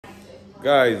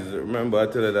Guys, remember I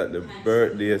told you that the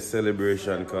birthday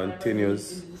celebration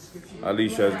continues.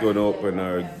 Alicia is going to open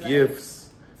her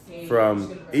gifts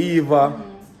from Eva,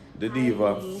 the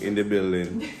diva, in the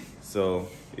building. So,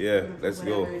 yeah, let's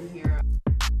go.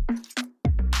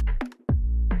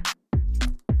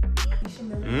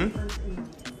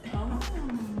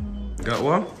 Got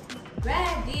one?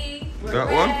 Ready. Got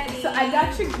ready. one? So I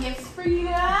got your gifts for you.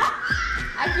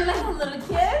 I feel like a little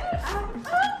kid.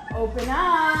 Open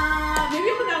up.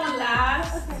 Maybe put that one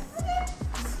last. Okay.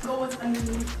 Just go what's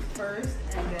underneath first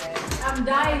and then. I'm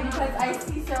dying because I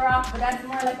see Sarah, but that's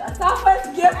more like Asafa's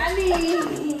gift. I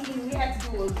mean, we had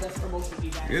to do what's best for both of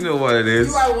you guys. You know what it is.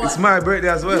 You are one. It's my birthday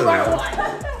as well. You are one.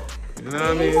 You know what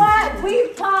I mean? What? We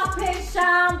popping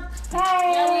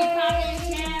champagne. Yeah, we popping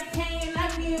champagne.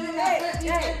 Love you. Hey,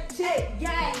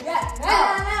 yeah.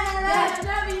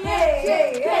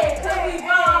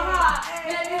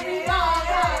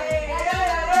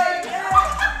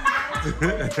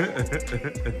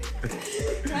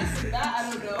 I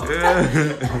don't know.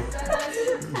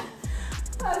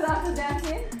 Asafa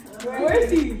dancing. Where is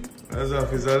he?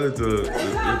 Asafa is a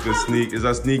little sneak. It's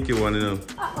a sneaky one, you know.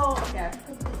 Oh, okay.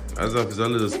 Asafa is a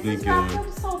little sneaky one.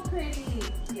 This is so pretty.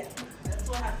 Yeah, that's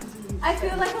what happens when you. I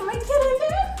feel like I'm killing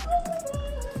it.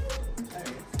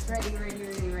 Ready.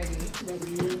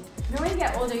 You know, when you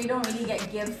get older, you don't really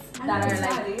get gifts that are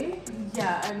like.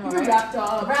 Yeah, I know. Right? Wrapped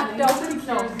up. No.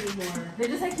 They're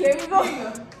just like, here you go. I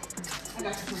got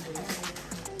you something.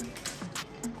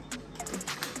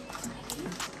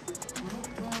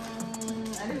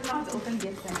 I don't know how to open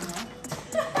gifts anymore.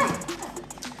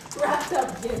 Wrapped up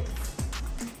gifts.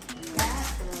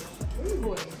 Where are you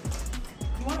going?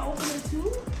 You want to open it too?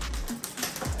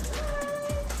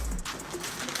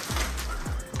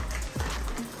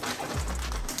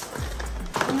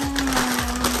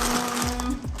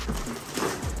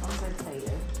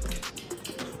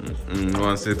 I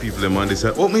want to say people them on this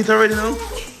side. Open it already now?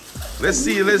 Let's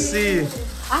see.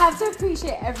 I have to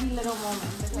appreciate every little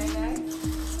moment, okay, guys?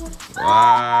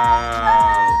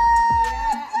 Wow.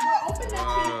 Yeah, open that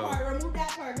pink part, remove that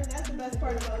part, because that's the best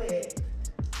part about it.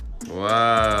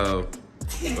 Wow.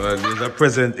 Well, there's a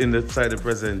present inside the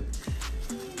present.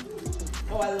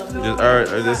 Oh, I love it.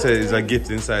 Or just say it's a gift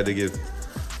inside the gift.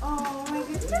 Oh my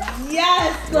goodness.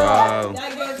 Yes, girl. Wow.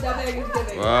 That goes, that better give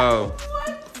it. Wow.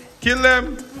 What? Kill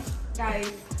them.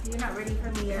 Guys, you're not ready for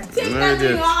me yet. Take that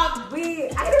thing off. I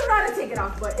don't know how to take it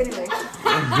off, but anyway.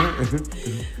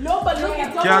 No, but look, it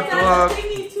doubles Catwalk. as a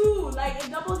thingy too. Like, it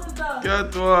doubles as the...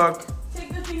 Catwalk.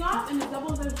 Take the thing off and it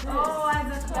doubles as this. Oh,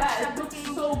 as a Yeah, it looks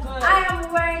so good. I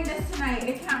am wearing this tonight.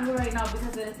 It can't go right now because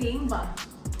of the thing, but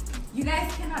you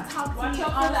guys cannot talk to Watch me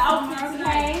out all for the outfit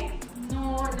okay?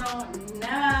 No, don't.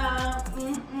 No.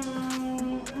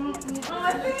 Oh,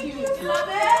 thank you. Love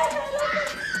it.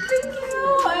 Thank you.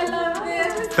 I love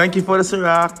this. Thank you for the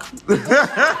Ciroc.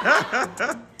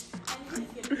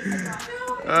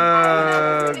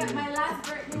 My last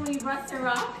birthday, we brought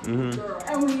Ciroc,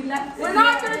 and we left. We're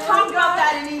not going to talk about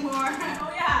that anymore.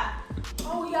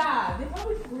 Oh, yeah. They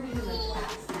probably put it in the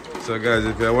glass. So guys,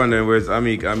 if you're wondering where's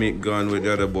Amik gone with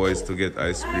the other boys to get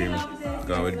ice cream.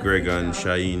 Gone with Greg and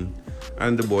Shaheen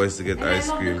and the boys to get And ice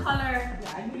I love cream. the color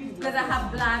because I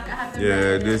have black. I have the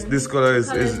Yeah, red. this color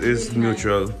is really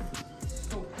neutral. Nice.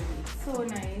 So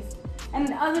nice. And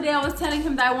the other day I was telling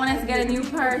him that I wanted to get a new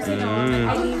purse. You know,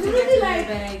 I need to get a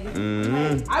bag.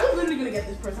 I was literally going to get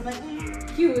this purse. I'm like,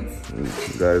 Cute.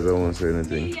 Guys, I won't say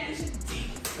anything.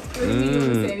 What do you mean you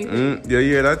won't say anything? Yeah,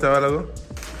 yeah, that's how I go.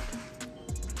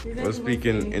 We're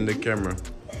speaking in the camera.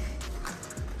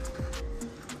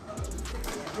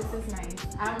 This is nice.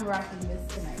 I'm rocking this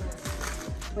tonight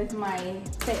with my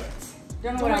fit.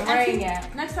 Don't know what I'm wearing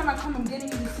yet. Next time I come, I'm getting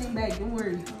you the same bag. Don't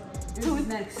worry. Who's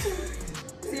next?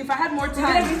 See, if I had more You're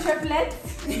gonna time. be triplets?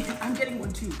 I'm getting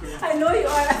one too, girl. I know you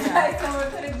are. Like someone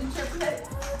gonna be triplets.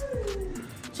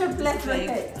 Triplets with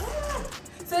it.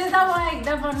 So is that why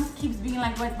Devon keeps being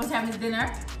like, what time is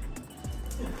dinner?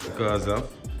 Because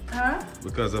of? Huh?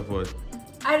 Because of what?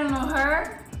 I don't know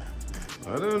her.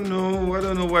 I don't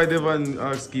know why Devon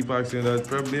keep asking that.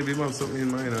 Probably maybe have something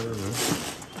in mind. I don't know.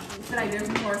 It's like there's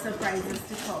more surprises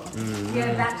to come.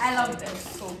 Yeah, that I love this.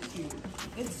 So cute.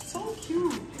 It's so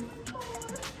cute.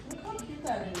 Look how cute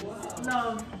that is.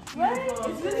 Love. Right?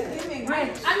 It's really giving.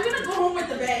 Right. I'm gonna go home with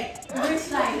the bag.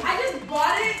 Rich life. I just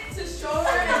bought it to show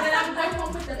her and then I'm going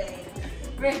home with the bag.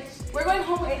 Rich. We're going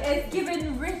home. It's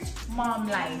giving rich mom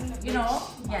life. You know?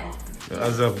 Yes.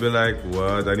 Asaf be like,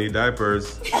 what? I need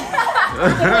diapers.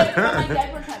 My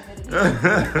diapers have been.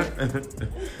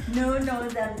 No,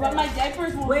 that. But my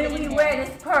diapers won't when fit we in wear here.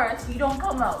 this purse, you don't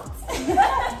come out.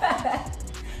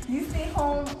 You stay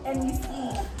home and you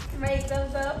sleep. Right,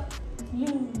 thumbs up?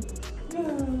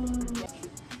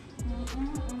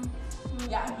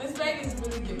 Yeah, this bag is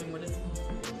really giving what it's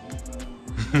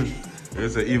supposed to be.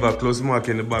 There's an Eva close mark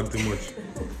in the bag too much.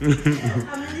 I'm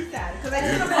really sad because I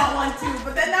should have bought one too,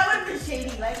 but then that would have been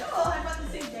shady. Like, oh, I bought the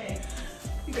same thing.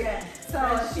 Yeah. So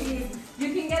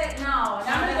you can get it now. I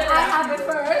have it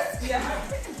first. Yeah.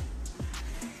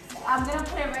 I'm gonna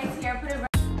put it right here. Put it right.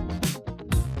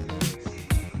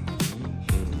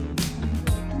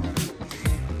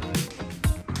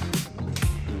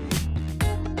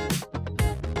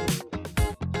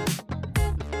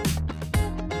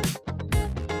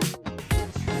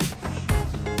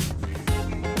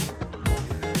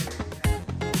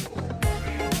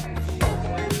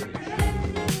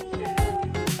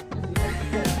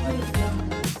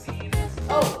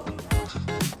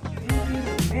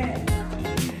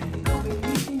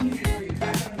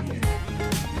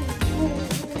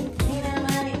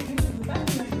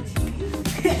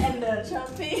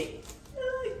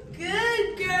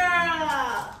 Good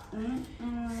girl.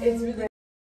 It's really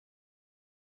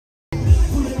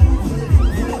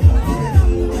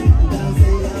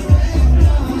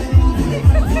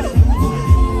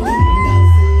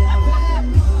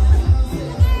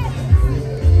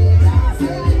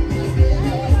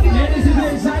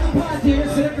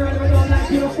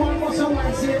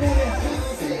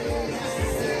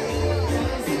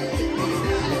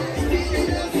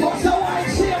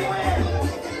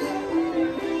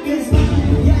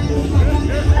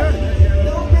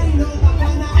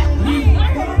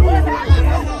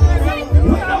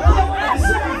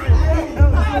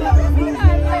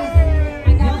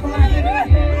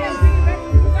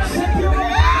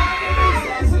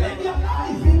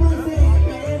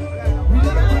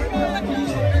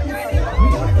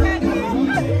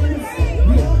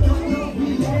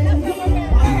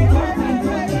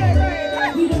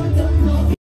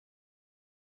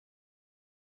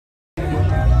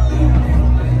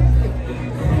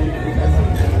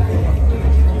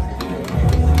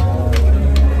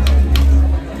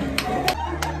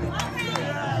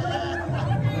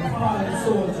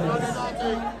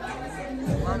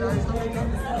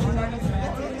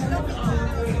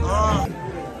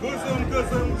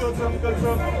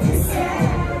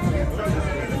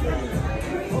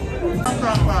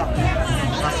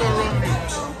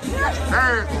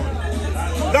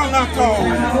Don't knock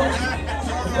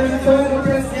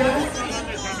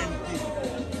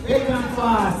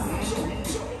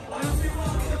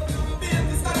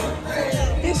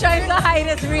He's trying to hide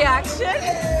his reaction.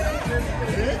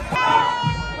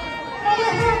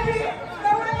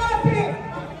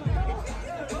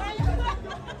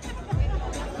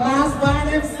 Class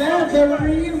by themselves, the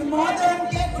real modern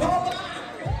ghetto.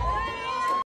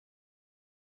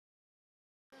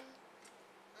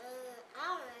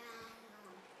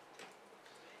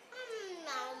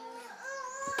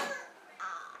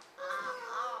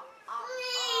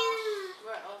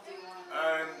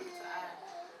 And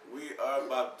we are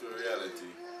back to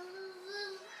reality.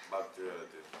 Back to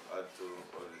reality. Add to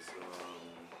all this.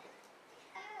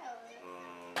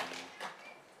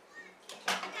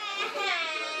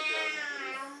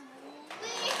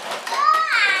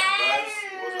 Guys,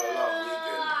 it was a long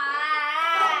weekend.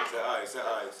 Say hi, say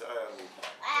hi, say hi.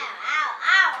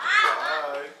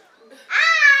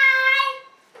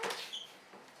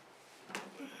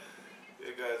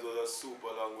 Hey guys, it was a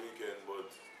super long weekend, but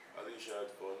Alicia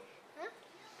had fun.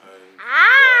 And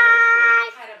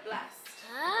Had a blast.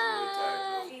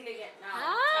 tired, Feeling it now.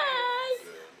 Tired.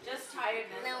 Just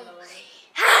tiredness alone.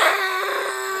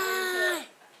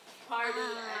 Party and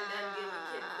then give the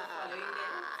kids the following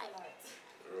day.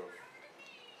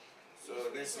 so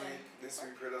this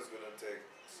week we're just gonna take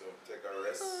a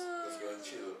rest. Just gonna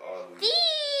chill all week.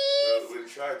 We'll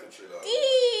try to chill all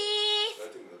week. I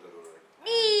think that'll work.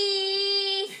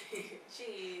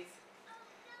 Cheese.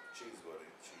 Cheese, buddy,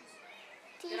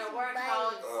 cheese. Gonna work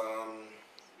out.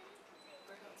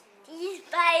 Cheese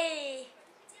pie.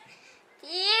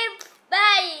 Cheese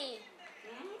pie.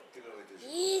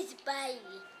 Cheese pie.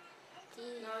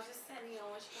 No, I was just telling you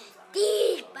when she comes on.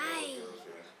 Cheese pie.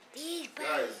 Cheese pie.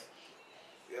 Guys,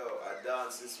 yo, I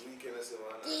danced this weekend. I said,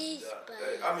 man, Cheese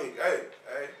pie.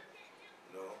 hey,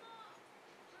 no.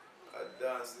 I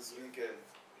danced this weekend.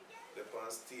 Up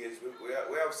on stage.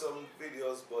 We have some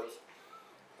videos, but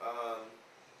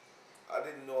I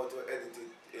didn't know how to edit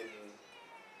it in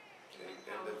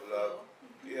the vlog.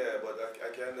 Yeah, but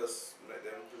I can just let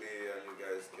them play and you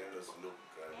guys can just look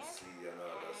and see and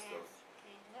all that stuff.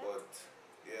 But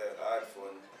yeah, I had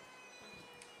fun.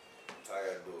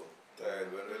 Tired though.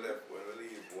 Tired when we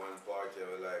leave one party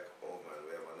and we're like, oh man,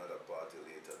 we have another party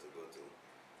later to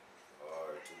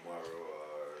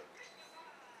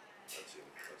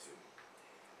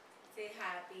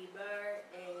Happy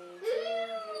birthday to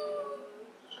you.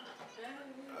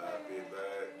 Happy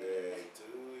birthday to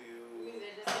you.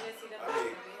 They're just gonna see the I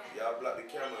mean, y'all block the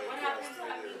camera. What You can't happened to stay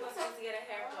Abby? there. Was supposed to get a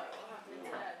haircut. What happened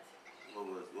to that? What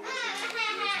was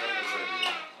it?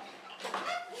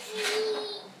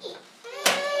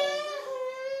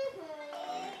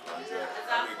 Yeah, it's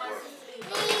not ready.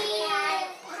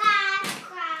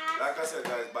 Like I said,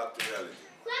 guys, back to reality.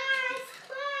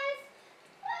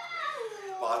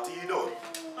 Party done.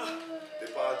 The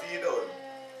party done.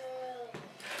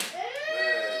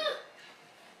 Man,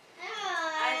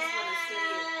 I just want to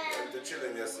sleep. went to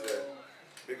chilling yesterday.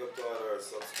 Big up to all our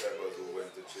subscribers who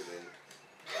went to chilling.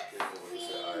 Came over to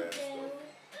say hi and stuff.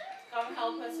 Come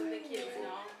help us with the kids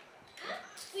now.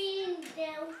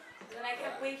 Then I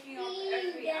kept waking up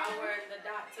every hour in the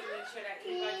dot to make sure that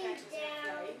Eva catches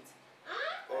her flight.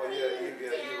 Oh yeah,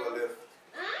 Eva left.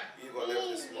 Eva left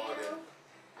this morning.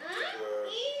 Took her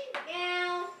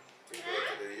to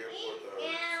the airport.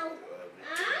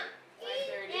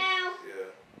 5:30.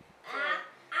 Yeah.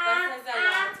 That says a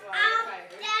lot while I'm tired.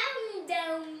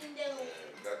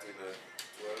 Got in at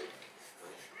 12.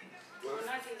 We're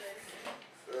not in this.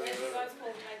 Yes, we got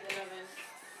home like 11.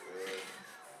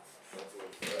 That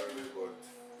was early, but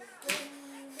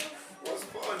it was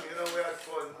fun. You know, we had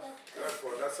fun. We had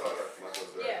fun. That's all that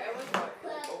matters. Right? Yeah, it was fun. It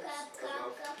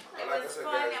Like I was said,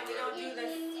 fun guys, and we don't do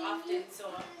this often, so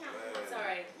it's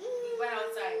alright. We went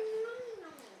outside.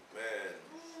 Man,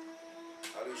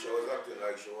 Alicia was acting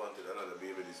like she wanted another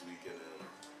baby this weekend.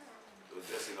 She was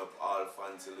dressing up all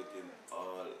fancy looking,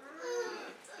 all.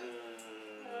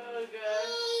 Oh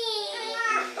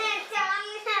gosh.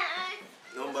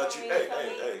 No, but you, hey,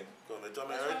 come on, tell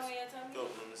me What's wrong hurts. with your tummy? Come,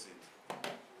 let me see.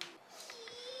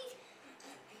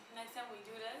 Next time we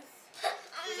do this,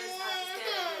 we just have to stay at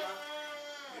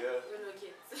the Yeah, with no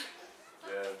kids.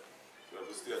 yeah. We have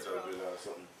to stay at our villa or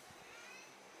something.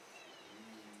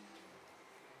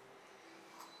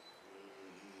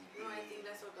 No, I think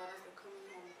that's what got us the coming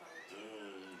home part.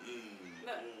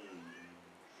 Look.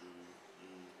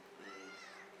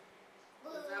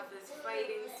 Because of this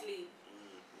fighting sleep.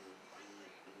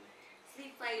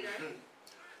 Sleep fighter.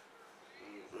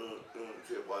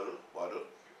 Say bottle.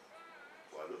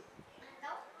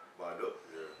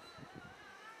 Yeah.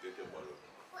 Take your bottle.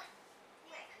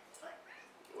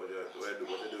 What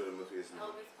you doing in my face now?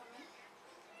 Elvis coming?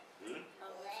 Hmm?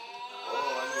 Elvis.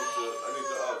 Oh, I need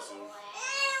to ask you.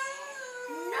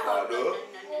 No. Bottle?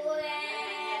 No.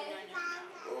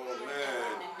 Oh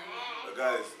man.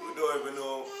 Guys, we don't even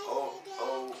know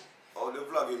how the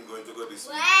vlogging going to go this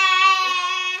week.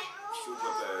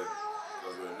 Super tired.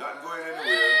 Because we're not going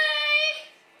anywhere.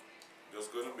 Just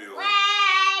going to be home.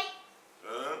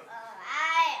 Huh?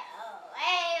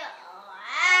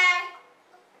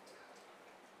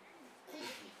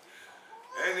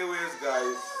 Anyways,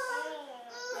 guys.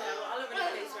 Yeah, we're all over the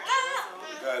place right now,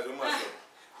 so Guys, we mash up.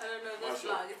 I don't know if this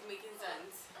vlog is making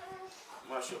sense.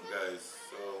 Mash up, guys.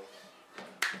 So,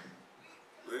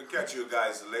 we'll catch you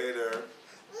guys later.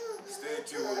 Stay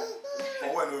tuned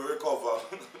for when we recover.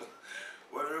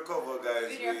 When we recover, guys,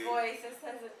 With your voice, it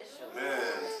says it.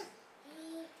 man,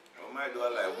 we might do a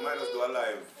live. We might just do a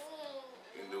live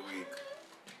in the week.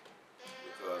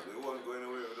 Because we won't go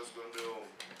anywhere. We're just going to be home.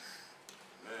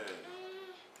 Man.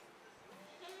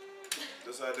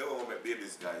 Just like they won't make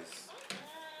babies, guys.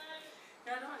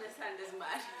 I don't understand this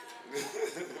man.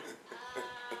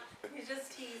 He's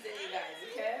just teasing you guys,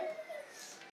 okay?